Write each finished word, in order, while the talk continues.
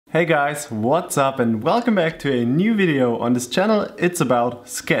Hey guys, what's up and welcome back to a new video on this channel. It's about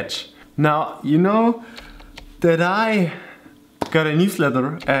Sketch. Now, you know that I got a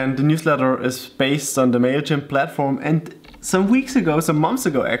newsletter and the newsletter is based on the MailChimp platform, and some weeks ago, some months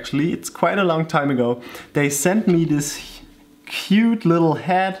ago actually, it's quite a long time ago, they sent me this cute little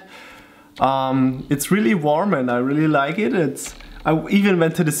hat. It's really warm and I really like it. I even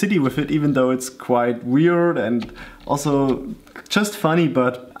went to the city with it, even though it's quite weird and also just funny,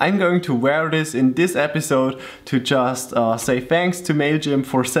 but I'm going to wear this in this episode to just say thanks to MailChimp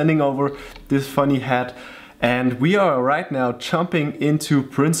for sending over this funny hat. And we are right now jumping into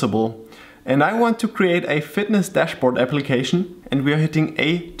Principle. And I want to create a fitness dashboard application, and we are hitting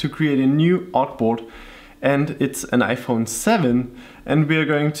A to create a new artboard. And it's an iPhone 7, and we are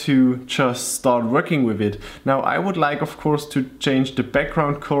going to just start working with it. Now I would like, of course, to change the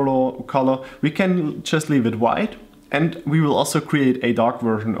background color. We can just leave it white, and we will also create a dark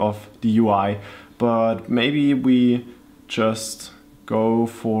version of the UI. But maybe we just go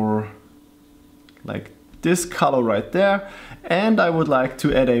for like this color right there. And I would like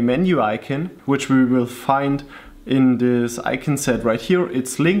to add a menu icon, which we will find in this icon set right here.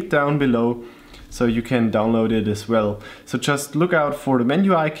 It's linked down below, so you can download it as well. So just look out for the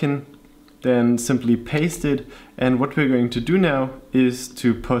menu icon, then simply paste it. And what we're going to do now is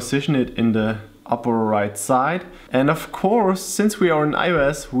to position it in the upper right side. And of course, since we are in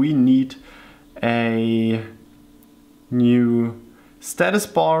iOS, we need a new status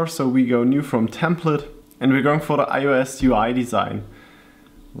bar. So we go new from template, and we're going for the iOS UI design.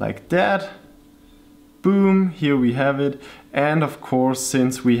 Like that. Boom, here we have it. And of course,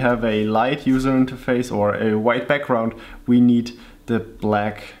 since we have a light user interface or a white background, we need the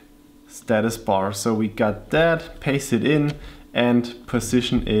black status bar. So we got that, paste it in and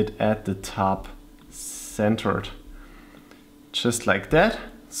position it at the top centered. Just like that,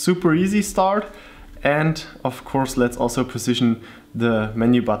 super easy start. And of course, let's also position the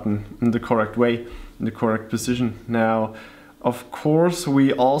menu button in the correct way, in the correct position. Now, of course,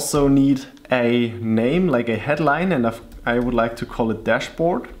 we also need a name, like a headline, and I would like to call it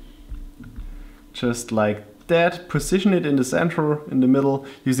dashboard. Just like that, position it in the center, in the middle,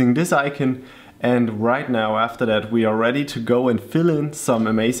 using this icon. And right now, after that, we are ready to go and fill in some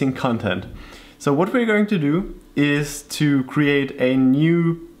amazing content. So what we're going to do is to create a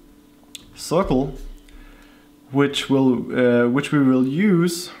new circle, which we will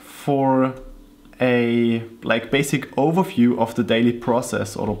use for a basic overview of the daily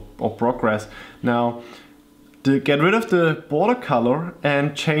process or progress. Now, to get rid of the border color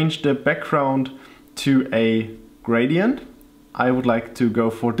and change the background to a gradient, I would like to go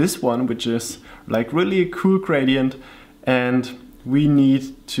for this one, which is like really a cool gradient, and we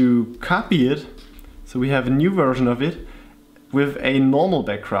need to copy it. So we have a new version of it with a normal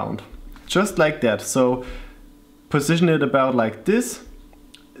background, just like that. So position it about like this,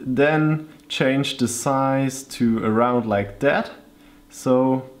 then change the size to around like that.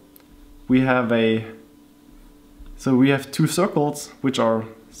 So we have two circles which are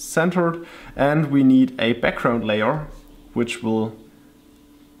centered, and we need a background layer which will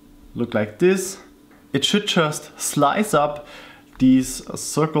look like this. It should just slice up these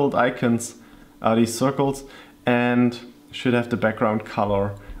circled icons, these circles, and should have the background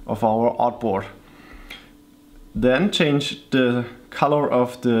color of our artboard. Then change the color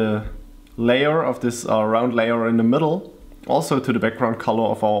of the layer of this round layer in the middle also to the background color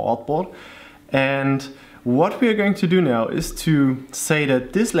of our artboard. And what we are going to do now is to say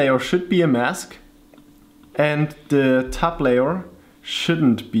that this layer should be a mask and the top layer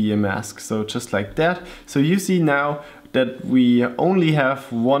shouldn't be a mask. So just like that. So you see now that we only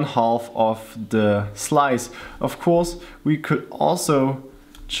have one half of the slice. Of course, we could also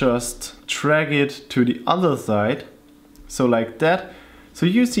just drag it to the other side. So like that. So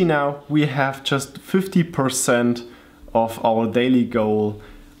you see now we have just 50% of our daily goal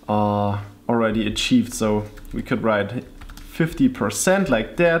already achieved. So we could write 50%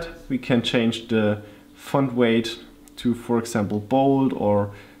 like that. We can change the font weight to, for example, bold,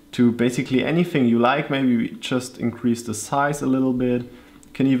 or to basically anything you like. Maybe we just increase the size a little bit.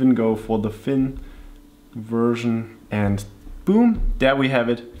 Can even go for the thin version, and boom, there we have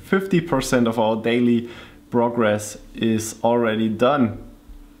it. 50% of our daily progress is already done.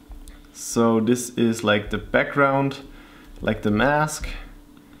 So this is like the background, like the mask.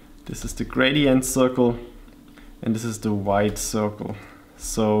 This is the gradient circle, and this is the white circle.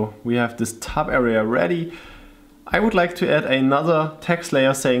 So we have this top area ready. I would like to add another text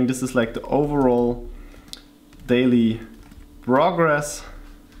layer saying this is like the overall daily progress,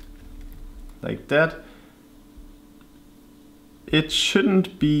 like that. it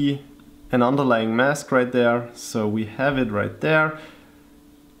shouldn't be an underlying mask right there, so we have it right there.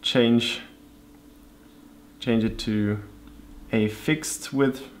 Change it to a fixed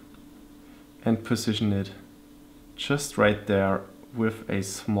width and position it just right there with a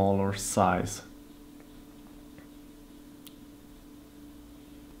smaller size.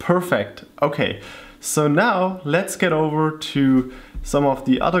 Perfect. Okay, so now let's get over to some of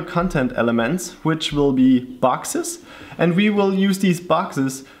the other content elements, which will be boxes, and we will use these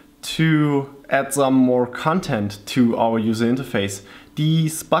boxes to add some more content to our user interface.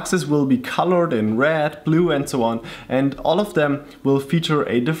 These boxes will be colored in red, blue and so on, and all of them will feature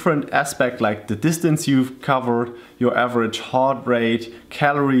a different aspect, like the distance you've covered, your average heart rate,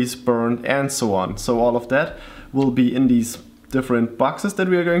 calories burned and so on. So all of that will be in these different boxes that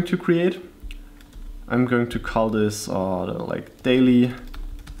we are going to create. I'm going to call this like daily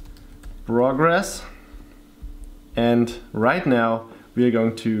progress, and right now we are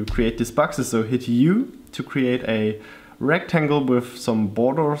going to create these boxes. So hit U to create a rectangle with some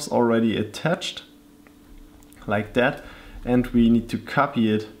borders already attached like that, and we need to copy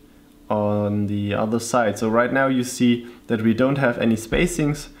it on the other side. So right now you see that we don't have any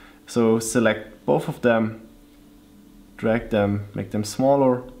spacings, so select both of them, drag them, make them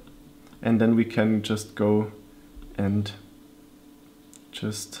smaller, and then we can just go and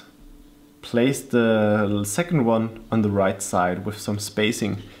just place the second one on the right side with some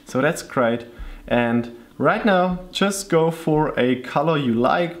spacing. So that's great. And right now just go for a color you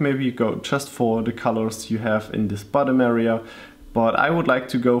like. Maybe you go just for the colors you have in this bottom area, but I would like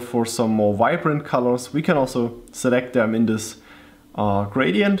to go for some more vibrant colors. We can also select them in this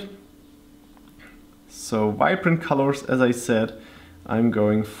gradient. So vibrant colors, as I said, I'm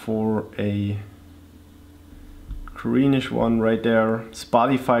going for a greenish one right there,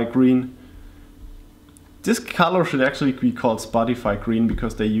 Spotify green. This color should actually be called Spotify green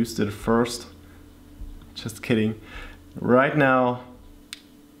because they used it first. Just kidding. Right now,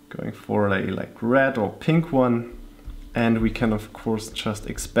 going for a like red or pink one, and we can of course just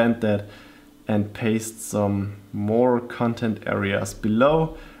expand that and paste some more content areas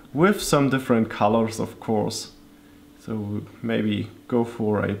below with some different colors, of course. So maybe go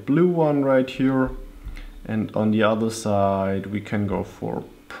for a blue one right here, and on the other side we can go for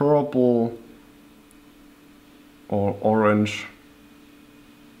purple or orange,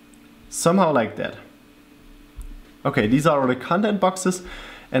 somehow like that. Okay, these are the content boxes,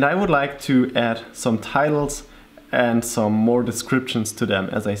 and I would like to add some titles and some more descriptions to them,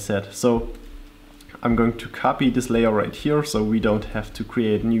 as I said. So I'm going to copy this layer right here so we don't have to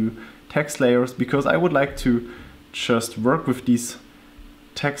create new text layers, because I would like to just work with these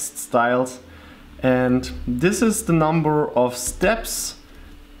text styles. And this is the number of steps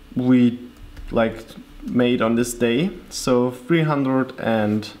we made on this day. So 3,300,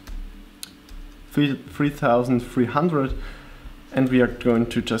 and we are going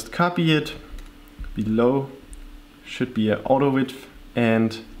to just copy it. Below should be an auto width,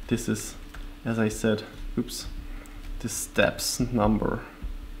 and this is, as I said, oops, the steps number.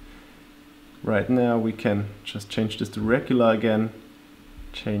 Right now we can just change this to regular again,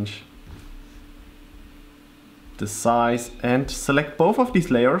 change the size and select both of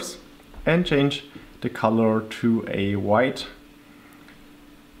these layers and change the color to a white.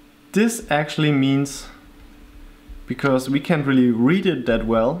 This actually means, because we can't really read it that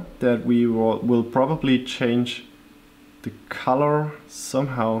well, that we will probably change the color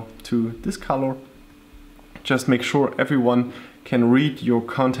somehow to this color. Just make sure everyone can read your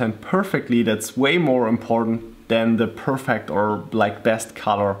content perfectly. That's way more important than the perfect or like best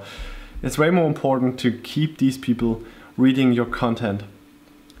color. It's way more important to keep these people reading your content.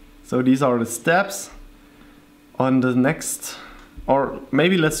 So these are the steps. On the next, or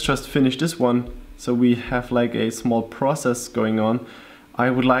maybe let's just finish this one so we have like a small process going on. I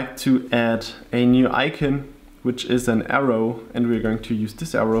would like to add a new icon, which is an arrow, and we're going to use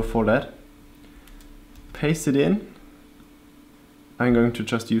this arrow for that. Paste it in. I'm going to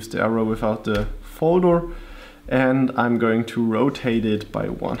just use the arrow without the folder, and I'm going to rotate it by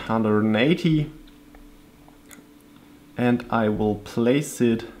 180, and I will place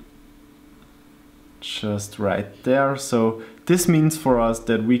it just right there. So this means for us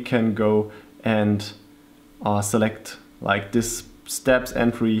that we can go and select like this steps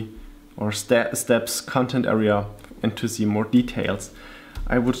entry or steps content area and to see more details.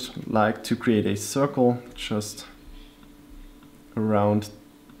 I would like to create a circle just around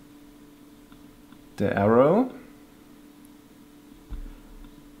the arrow,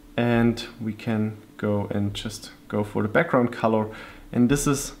 and we can go and just go for the background color, and this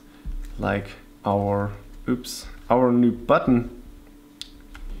is like our new button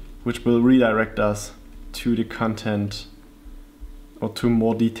which will redirect us to the content or to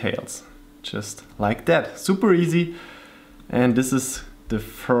more details. Just like that, super easy. And this is the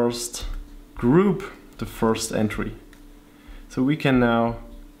first group, the first entry. So we can now,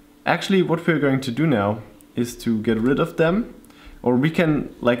 actually what we're going to do now is to get rid of them, or we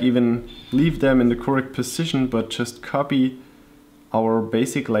can like even leave them in the correct position, but just copy our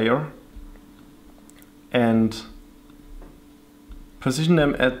basic layer and position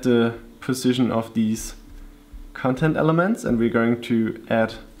them at the position of these content elements. And we're going to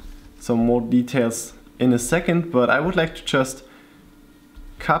add some more details in a second, but I would like to just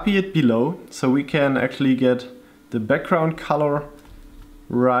copy it below so we can actually get the background color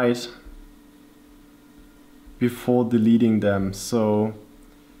right before deleting them. So,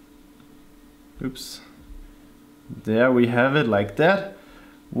 oops, there we have it like that.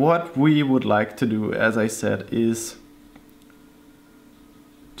 What we would like to do, as I said, is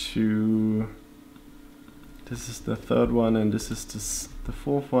to, this is the third one and this is the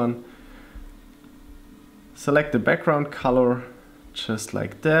fourth one. Select the background color just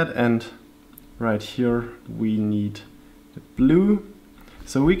like that, and right here we need the blue.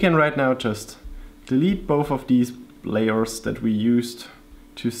 So we can right now just delete both of these layers that we used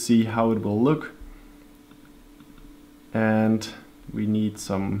to see how it will look. And we need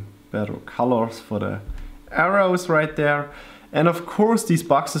some better colors for the arrows right there. And of course these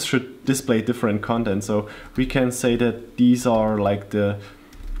boxes should display different content. So we can say that these are like the,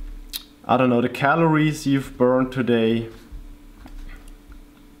 I don't know, the calories you've burned today.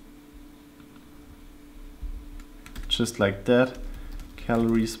 Just like that,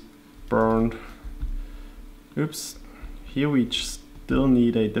 calories burned. Oops, here we still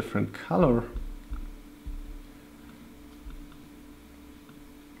need a different color.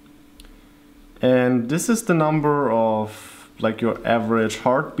 And this is the number of like your average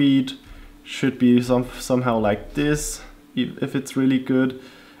heartbeat. Should be somehow like this, if it's really good.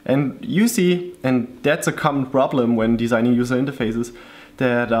 And you see, and that's a common problem when designing user interfaces,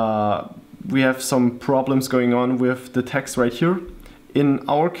 that we have some problems going on with the text right here. In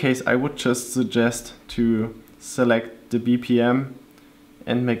our case, I would just suggest to select the BPM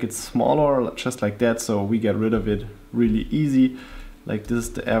and make it smaller, just like that, so we get rid of it really easy. Like this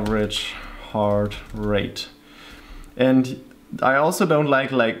is the average heart rate. And I also don't like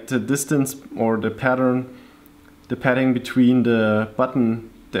the distance or the pattern, the padding between the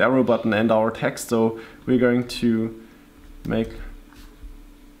button, the arrow button and our text. So we're going to make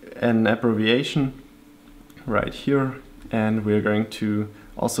an abbreviation right here, and we're going to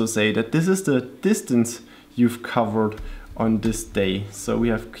also say that this is the distance you've covered on this day. So we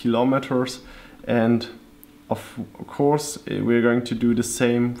have kilometers, and of course we're going to do the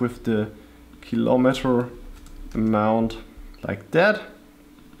same with the kilometer amount like that,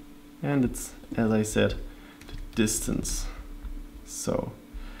 and it's, as I said, the distance. So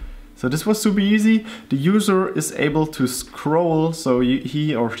this was super easy. The user is able to scroll, so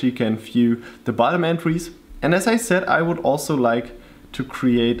he or she can view the bottom entries. And as I said, I would also like to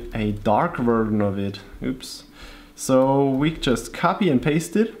create a dark version of it. Oops. So we just copy and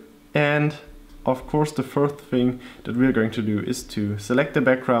paste it. And of course, the first thing that we're going to do is to select the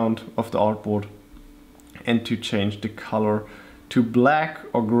background of the artboard and to change the color to black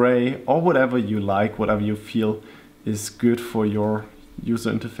or gray or whatever you like, whatever you feel is good for your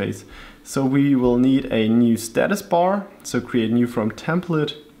user interface. So we will need a new status bar. So create new from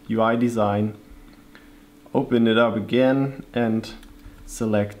template, UI design, open it up again and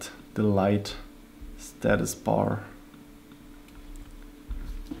select the light status bar.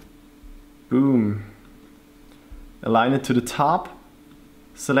 Boom. Align it to the top.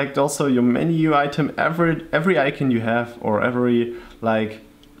 Select also your menu item, every icon you have, or every like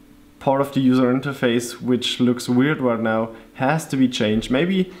part of the user interface which looks weird right now has to be changed.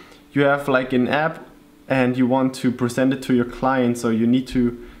 Maybe you have like an app and you want to present it to your client, so you need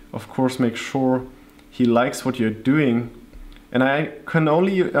to of course make sure he likes what you're doing. And I can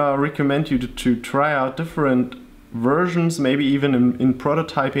only recommend you to try out different versions, maybe even in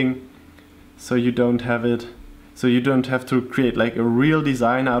prototyping, so you don't have to create like a real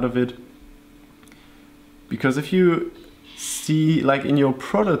design out of it. Because if you see like in your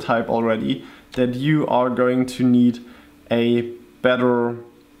prototype already that you are going to need a better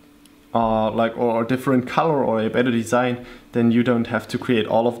or a different color or a better design, then you don't have to create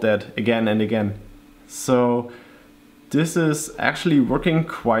all of that again and again. So this is actually working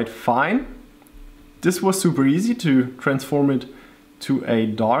quite fine. This was super easy to transform it to a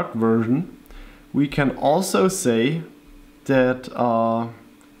dark version. We can also say that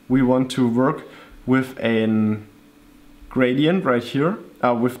we want to work with an gradient right here,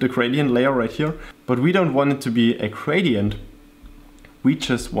 with the gradient layer right here, but we don't want it to be a gradient. We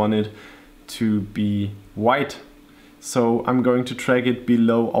just want it to be white. So I'm going to drag it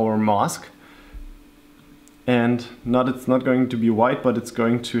below our mask, and it's not going to be white, but it's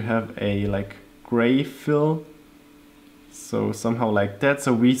going to have a like gray fill. So somehow like that.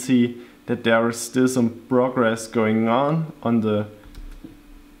 So we see that there is still some progress going on the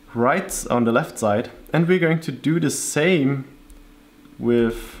on the left side, and we're going to do the same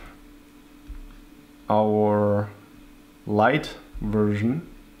with our light version.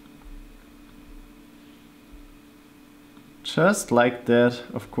 Just like that.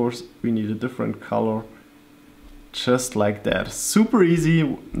 Of course we need a different color. Just like that. Super easy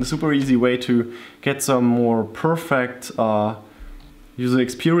way to get some more perfect user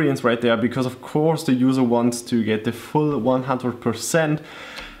experience right there, because of course the user wants to get the full 100%.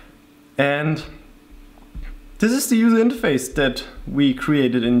 And this is the user interface that we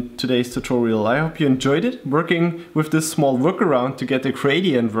created in today's tutorial. I hope you enjoyed it, working with this small workaround to get the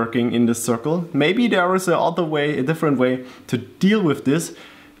gradient working in the circle. Maybe there is a different way to deal with this.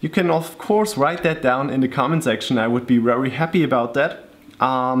 You can of course write that down in the comment section. I would be very happy about that.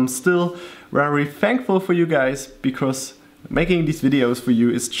 I'm still very thankful for you guys, because making these videos for you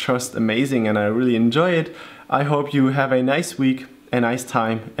is just amazing and I really enjoy it. I hope you have a nice week, a nice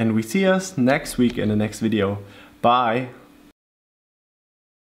time, and we see us next week in the next video. Bye!